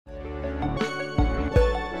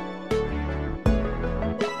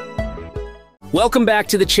Welcome back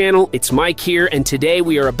to the channel, it's Mike here, and today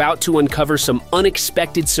we are about to uncover some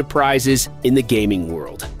unexpected surprises in the gaming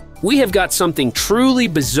world. We have got something truly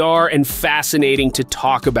bizarre and fascinating to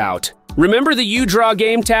talk about. Remember the uDraw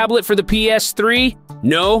game tablet for the PS3?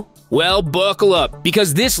 No? Well, buckle up,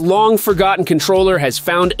 because this long-forgotten controller has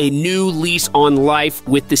found a new lease on life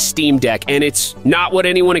with the Steam Deck, and it's not what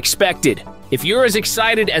anyone expected. If you're as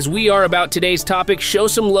excited as we are about today's topic, show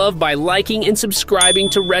some love by liking and subscribing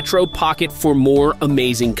to Retro Pocket for more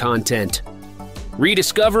amazing content.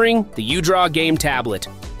 Rediscovering the uDraw game tablet.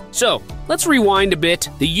 So, let's rewind a bit.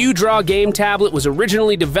 The uDraw game tablet was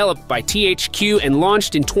originally developed by THQ and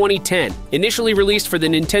launched in 2010. Initially released for the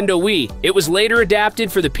Nintendo Wii, it was later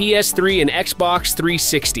adapted for the PS3 and Xbox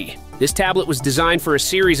 360. This tablet was designed for a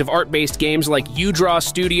series of art-based games like uDraw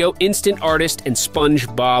Studio, Instant Artist, and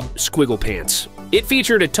SpongeBob SquigglePants. It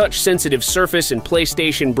featured a touch-sensitive surface and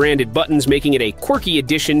PlayStation-branded buttons, making it a quirky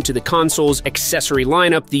addition to the console's accessory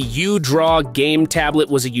lineup. The uDraw game tablet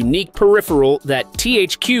was a unique peripheral that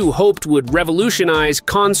THQ hoped would revolutionize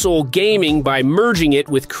console gaming by merging it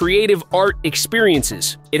with creative art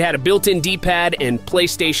experiences. It had a built-in D-pad and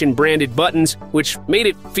PlayStation-branded buttons, which made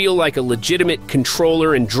it feel like a legitimate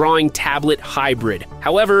controller and drawing tablet hybrid.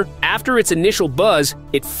 However, after its initial buzz,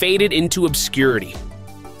 it faded into obscurity.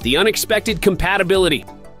 The unexpected compatibility.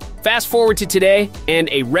 Fast forward to today, and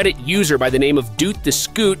a Reddit user by the name of Doot the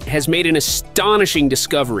Scoot has made an astonishing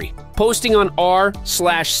discovery. Posting on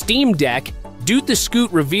r/Steam Deck, Doot the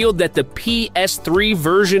Scoot revealed that the PS3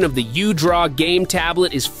 version of the uDraw game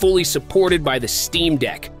tablet is fully supported by the Steam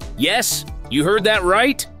Deck. Yes, you heard that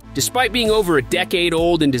right. Despite being over a decade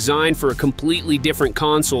old and designed for a completely different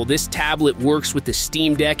console, this tablet works with the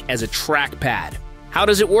Steam Deck as a trackpad. How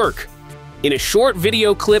does it work? In a short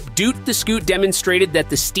video clip, Doot the Scoot demonstrated that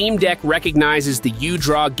the Steam Deck recognizes the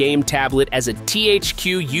uDraw game tablet as a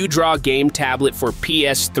THQ uDraw game tablet for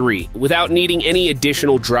PS3 without needing any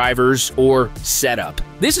additional drivers or setup.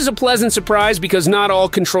 This is a pleasant surprise because not all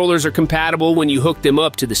controllers are compatible when you hook them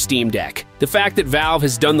up to the Steam Deck. The fact that Valve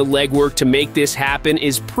has done the legwork to make this happen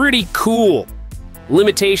is pretty cool.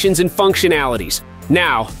 Limitations and functionalities.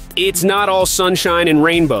 Now, it's not all sunshine and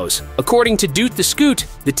rainbows. According to Doot the Scoot,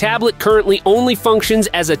 the tablet currently only functions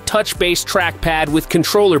as a touch-based trackpad with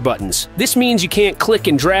controller buttons. This means you can't click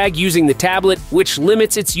and drag using the tablet, which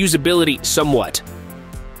limits its usability somewhat.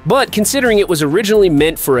 But considering it was originally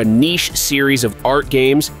meant for a niche series of art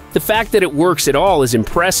games, the fact that it works at all is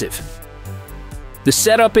impressive. The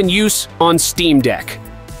setup and use on Steam Deck.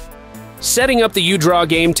 Setting up the uDraw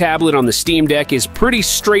game tablet on the Steam Deck is pretty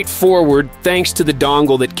straightforward thanks to the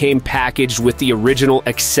dongle that came packaged with the original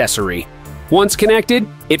accessory. Once connected,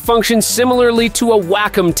 it functions similarly to a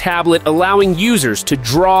Wacom tablet, allowing users to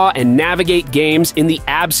draw and navigate games in the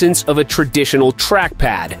absence of a traditional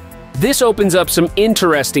trackpad. This opens up some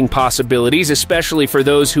interesting possibilities, especially for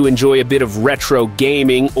those who enjoy a bit of retro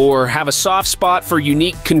gaming or have a soft spot for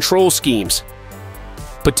unique control schemes.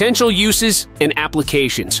 Potential uses and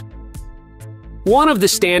applications. One of the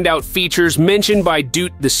standout features mentioned by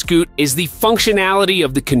Doot the Scoot is the functionality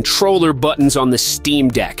of the controller buttons on the Steam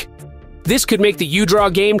Deck. This could make the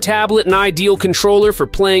uDraw game tablet an ideal controller for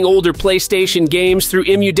playing older PlayStation games through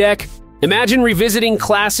emudeck. Imagine revisiting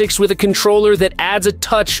classics with a controller that adds a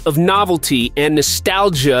touch of novelty and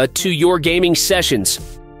nostalgia to your gaming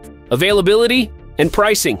sessions. Availability and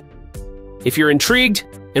pricing. If you're intrigued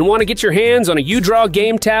and want to get your hands on a uDraw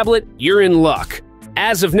game tablet, you're in luck.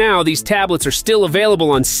 As of now, these tablets are still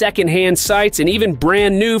available on second-hand sites and even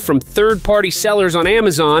brand new from third-party sellers on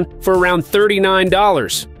Amazon for around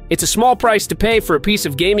 $39. It's a small price to pay for a piece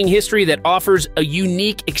of gaming history that offers a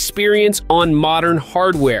unique experience on modern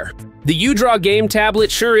hardware. The uDraw game tablet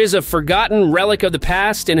sure is a forgotten relic of the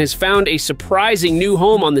past and has found a surprising new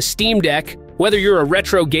home on the Steam Deck. Whether you're a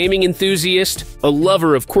retro gaming enthusiast, a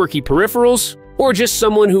lover of quirky peripherals, or just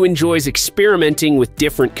someone who enjoys experimenting with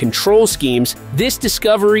different control schemes, this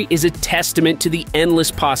discovery is a testament to the endless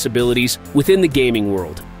possibilities within the gaming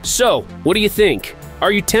world. So, what do you think?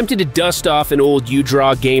 Are you tempted to dust off an old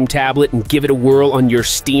uDraw game tablet and give it a whirl on your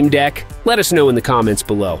Steam Deck? Let us know in the comments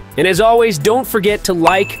below. And as always, don't forget to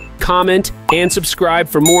like, comment, and subscribe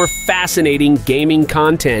for more fascinating gaming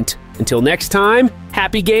content. Until next time,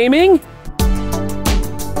 happy gaming!